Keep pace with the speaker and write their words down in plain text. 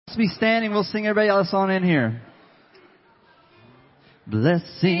Let's be standing. We'll sing everybody else on in here.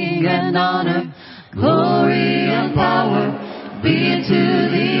 Blessing and honor, glory and power be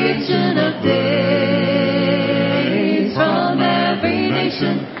unto the Ancient of Days. From every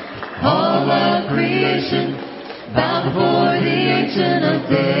nation, all of creation, bow before the Ancient of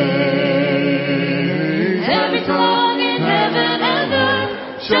Days. Every tongue in heaven and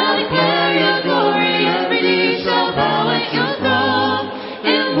earth shall declare your glory. Every knee shall bow at your throne.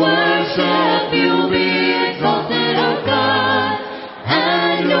 In worship you will be exalted, O God,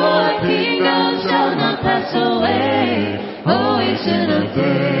 and your kingdom shall not pass away, O Ancient of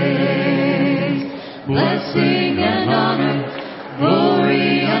Days. Blessing and honor,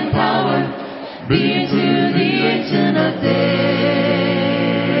 glory and power be unto the Ancient of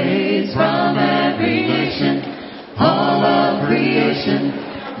Days. From every nation, all of creation,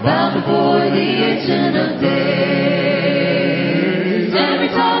 bow before the Ancient of Days. Every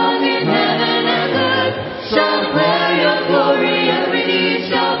tongue in heaven and earth shall declare your glory. Every knee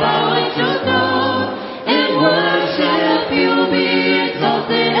shall bow at your throne. In worship you will be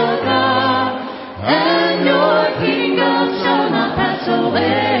exalted, O God, and your kingdom shall not pass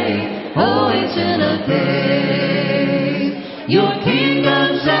away, O Ancient of Days. Your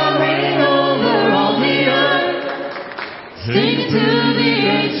kingdom shall reign over all the earth. Sing to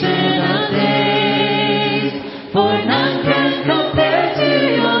the Ancient of Days, for none can compare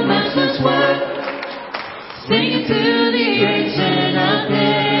to your matchless work. Sing to the Ancient of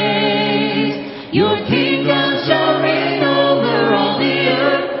Days. Your kingdom shall reign over all the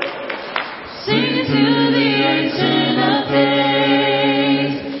earth. Sing to the Ancient of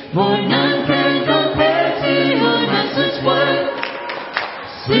Days, for none can compare to your matchless work.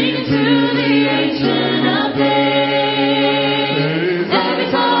 Sing to the Ancient of Days.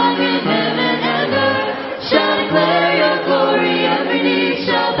 Every tongue in heaven and earth shall declare your glory. Every knee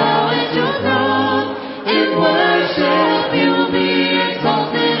shall bow at your throne. In worship you will be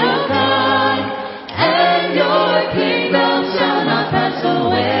exalted, O God, and your kingdom shall not pass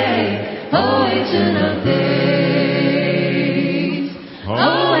away, O Ancient of Days.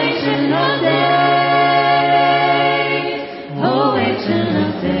 O Ancient of Days. O Ancient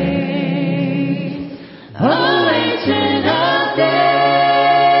of Days. O Ancient of Days.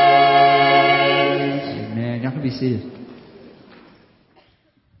 Amen. Y'all can be seated.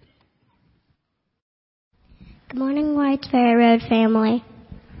 Good morning, Whites Ferry Road family.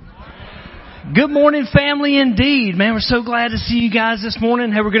 Good morning, family, indeed. Man, we're so glad to see you guys this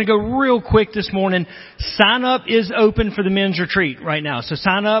morning. Hey, we're going to go real quick this morning. Sign up is open for the men's retreat right now. So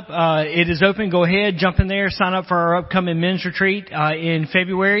sign up. It is open. Go ahead, jump in there, sign up for our upcoming men's retreat in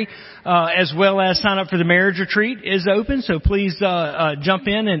February, as well as sign up for the marriage retreat is open. So please jump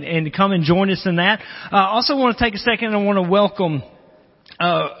in and come and join us in that. I also want to take a second and I want to welcome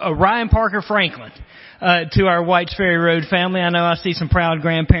Ryan Parker Franklin to our Whites Ferry Road family. I know I see some proud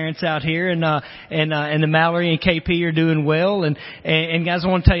grandparents out here, and the Mallory and KP are doing well. And guys, I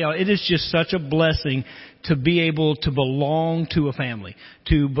want to tell y'all, it is just such a blessing to be able to belong to a family,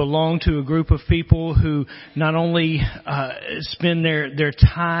 to belong to a group of people who not only spend their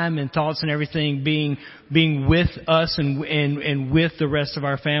time and thoughts and everything being with us and with the rest of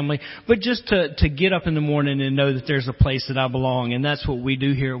our family, but just to get up in the morning and know that there's a place that I belong. And that's what we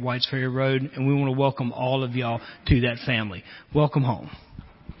do here at Whites Ferry Road, and we want to welcome all of y'all to that family. Welcome home.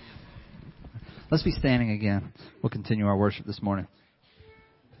 Let's be standing again. We'll continue our worship this morning.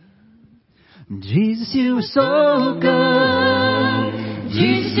 Jesus, you are so good.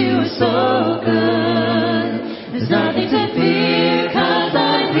 Jesus, you are so good. There's nothing to fear, 'cause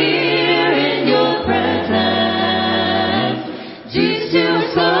I'm here in your presence. Jesus, you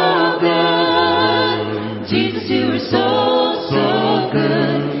are so good. Jesus, you are so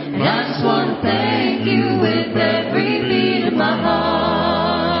good. And I just want to thank you with every beat of my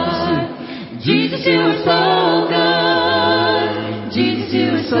heart. Jesus, you are so good. Jesus,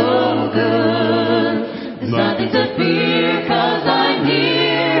 you are so good. There's nothing to fear, 'cause I'm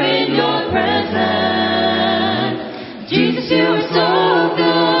here in your presence. Jesus, you are so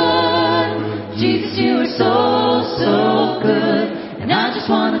good. Jesus, you are so good. And I just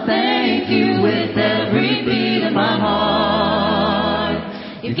want to thank you with every beat of my heart.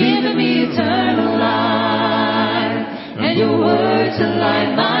 You've given me eternal life, and your word to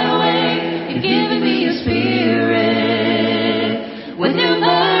light my way. You've given me your spirit with new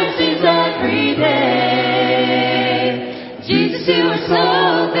mercies every day. Jesus, you are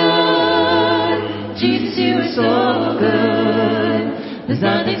so good. Jesus, you are so good. There's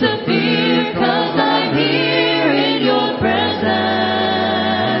nothing to fear, 'cause I'm here in your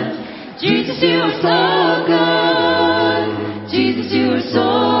presence. Jesus, you are so good. Jesus, you are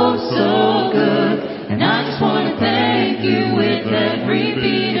so, so good. And I just want to thank you with every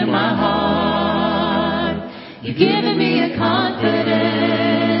beat of my heart. You've given me a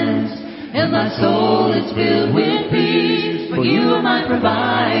confidence, and my soul is filled with peace. For you are my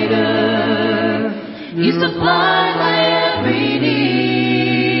provider. You supply my every need.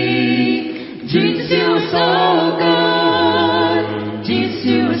 Jesus, you are so good. Jesus,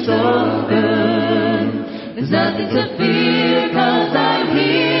 you are so good. There's nothing to fear, 'cause I'm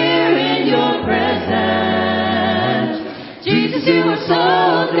here in your presence. Jesus, you are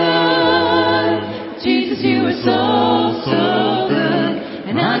so good. Jesus, you are so, so good.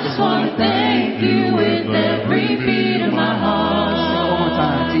 And I just want to thank you with every beat of my heart. One more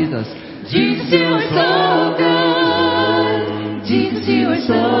time, Jesus. Jesus, you are so good. Jesus, you are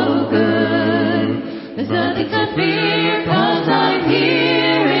so good. There's nothing to fear, 'cause I'm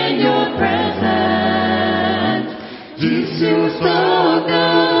here in your presence. Jesus, you are so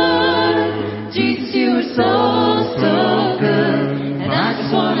good. Jesus, you are so, so good. And I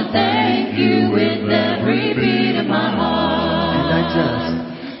just want to thank you with every beat of my heart.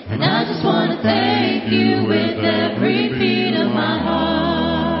 And I just want to thank you with every beat of my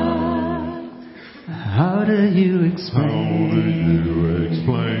heart. How do you explain?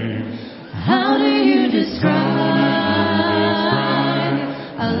 How do you describe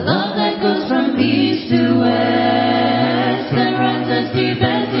a love that goes from east to west and runs as deep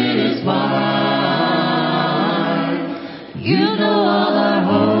as it is wide? You know all our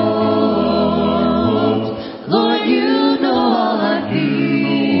hopes, Lord, you know all our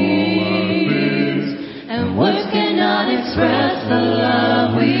fears, and words cannot express the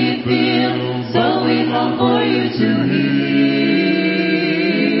love we feel, so we long for you to hear.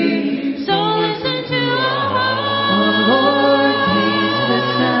 So listen to our heart. Oh Lord, please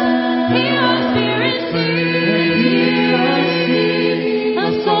listen. Hear our spirit sing. Hear us sing. A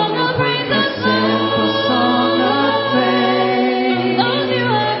song of praise, a simple song of praise. From those who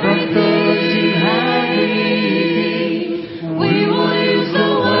have redeemed, we will use the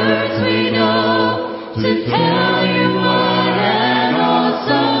words we know to tell you what an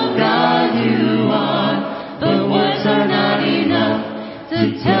awesome God you are. But words are not enough to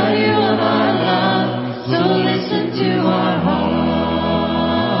tell you of our love, so listen to our heart.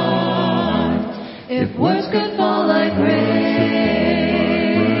 If words could fall like rain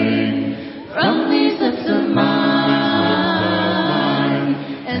from these lips of mine,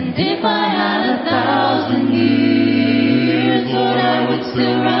 and if I had 1,000 years, Lord, I would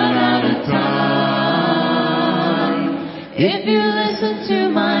still run out of time. If you listen to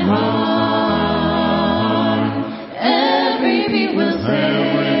my heart, every beat will say,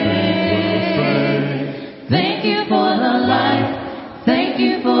 thank you for the life, thank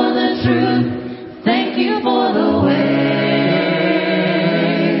you for the truth, thank you for the way.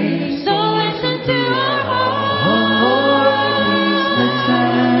 So listen to our heart. Oh Lord, please listen.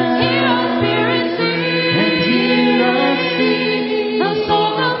 Hear our spirit sing. And hear us sing. A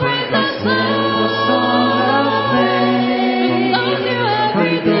song of praise, a simple song of praise. From those you have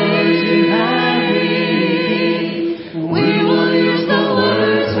redeemed, we will use the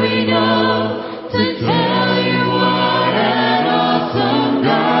words we know to tell you what an awesome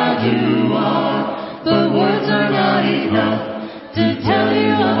God you are. But words are not enough to tell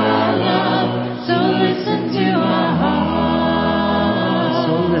you of our love, so listen to our heart.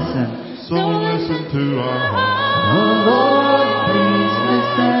 So listen. So listen to our heart. Oh Lord, please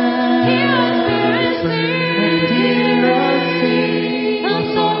listen. Hear our spirit sing. And hear us sing. A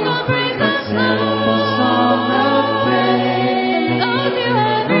song of praise, a Simple song of praise. Those you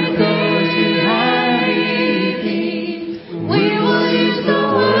have From those who redeemed, have redeemed, we will use the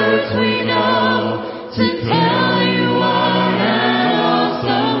words we know to tell you what an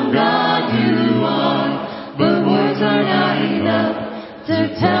awesome God you are. But words are not enough to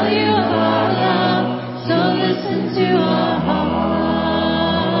tell you of our love, so listen to our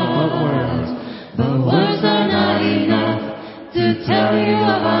heart. But words are not enough to tell you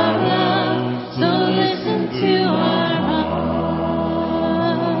of our love, so listen to our heart.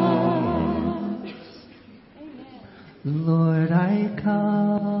 Lord, I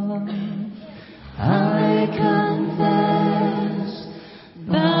come. I confess,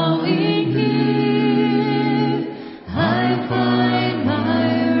 bowing here, I find my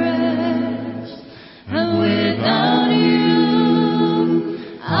rest, and without you,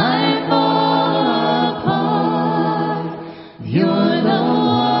 I fall apart. You're the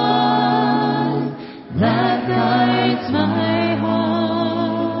one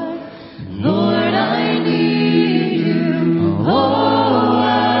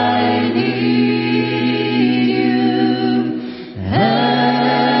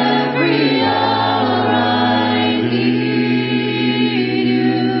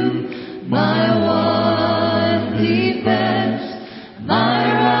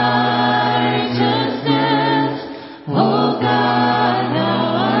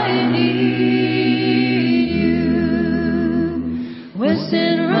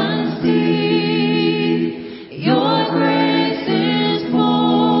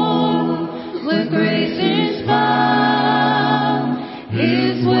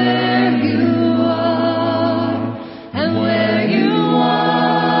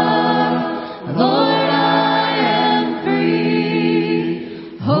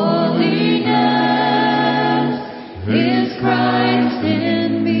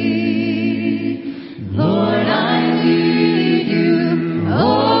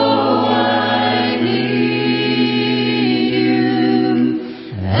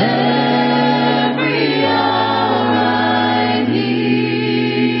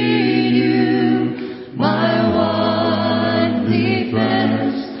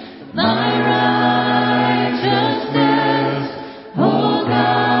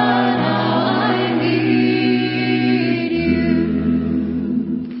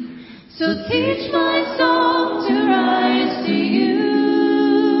So teach my song to rise to you.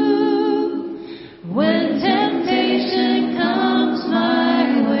 When temptation comes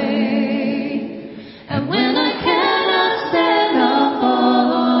my way, and when I cannot stand up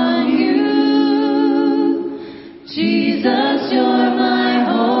on you, Jesus, you're my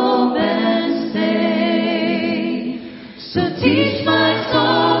hope and stay. So teach my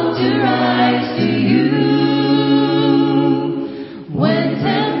song to rise to you. When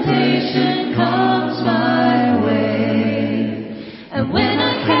temptation comes my way, and when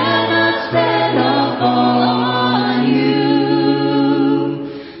I cannot stand up on you,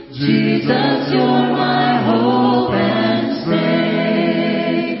 Jesus, you're my hope and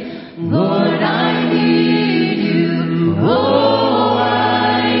stay. Lord, I need you. Oh, I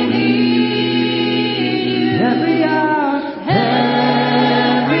need you. Every hour.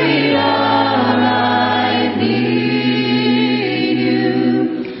 Every hour I need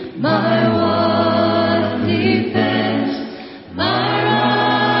you. My one defense, my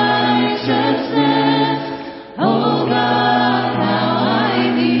righteousness. Oh God, how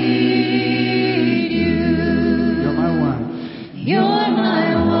I need you. You're my one. You're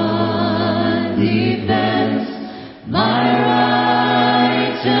my one defense, my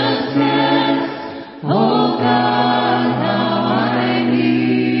righteousness. Oh God, how I need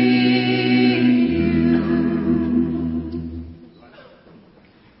you.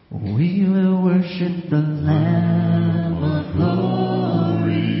 We will worship the Lamb of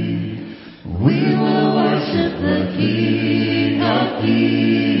glory. We will worship the King of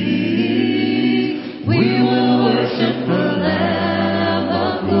Kings. We will worship the Lamb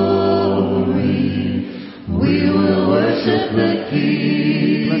of glory. We will worship the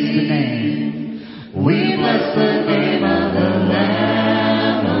King. Bless the name. We bless the name of the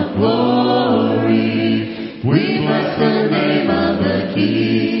Lamb of glory. We bless the name of the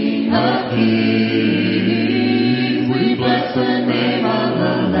King of Kings. We bless the name of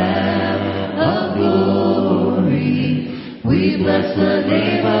the Lamb of glory. We bless the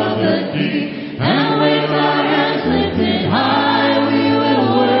name of the King. And with our hands lifted high, we will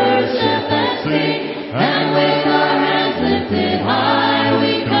worship and sing. And with our hands lifted high,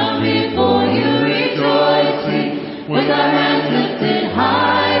 we come before you rejoicing. With our hands lifted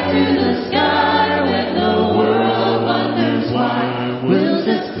high to the sky, when the world wonders why, we'll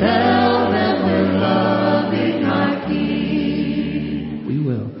just tell them we're loving our King. We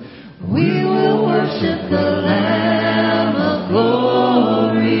will. We will worship the Lamb of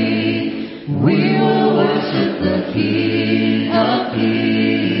glory. We will worship the King of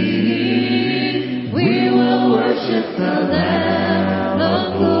Kings. We will worship the Lamb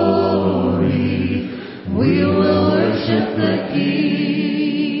of glory. We will worship the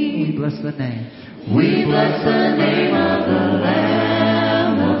King. We bless the name. We bless the name of the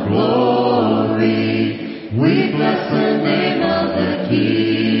Lamb of glory. We bless the name of the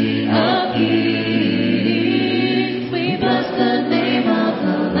King of Kings. We bless the name of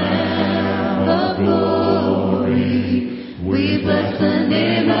the Lamb of glory. We bless the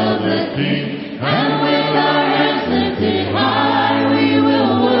name of the King. And with our hands lifted high, we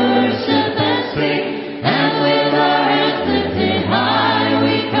will worship and sing. And with our hands lifted high,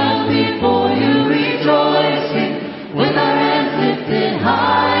 we come before you rejoicing. With our hands lifted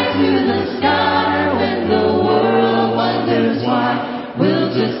high to the sky, when the world wonders why, we'll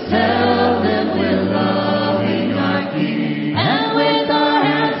just tell them we're loving our King. And with our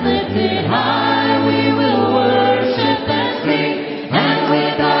hands lifted high, we will worship and sing. And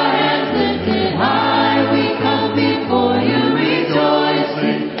with our hands lifted high, we come before you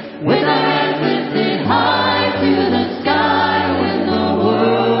rejoicing. With our hands lifted high to the sky, when the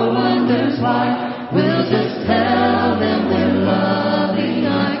world wonders why, we'll just tell them we're loving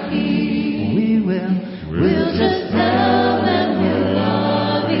our King. We will. We'll just tell them we're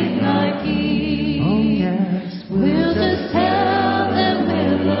loving our King. Oh yes. We'll just tell them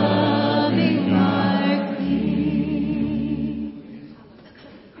we're loving our King.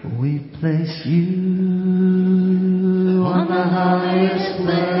 We place you On the highest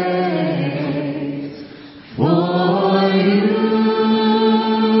place, for you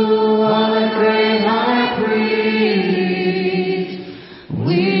are the great high priest.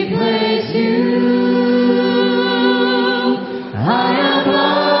 We place you high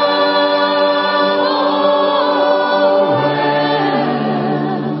above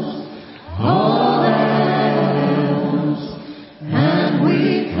all else, and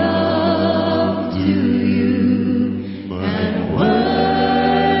we come to you and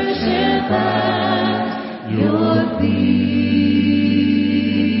worship.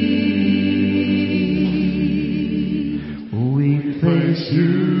 place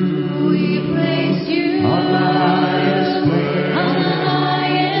you We place you on the highest place. on the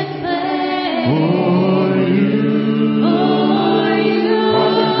highest place. For you For you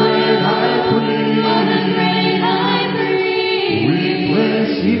are the great high priest. are the great high priest. We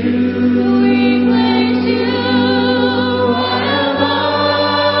place you We place you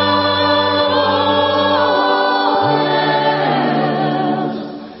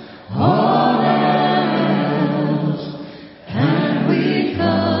above all else, and we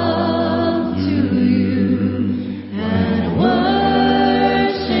come to you and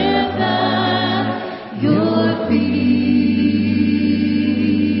worship at your feet.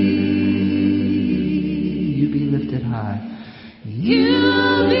 You be lifted high.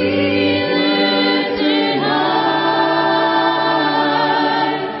 You be lifted high.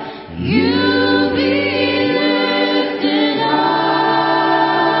 You be lifted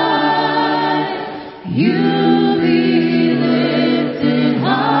high. You be lifted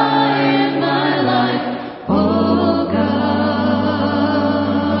high in my life, oh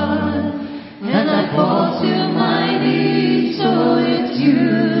God. And I fall to my knees, so it's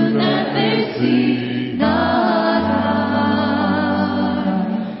you that they see, not I.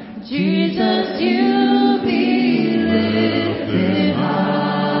 Jesus, you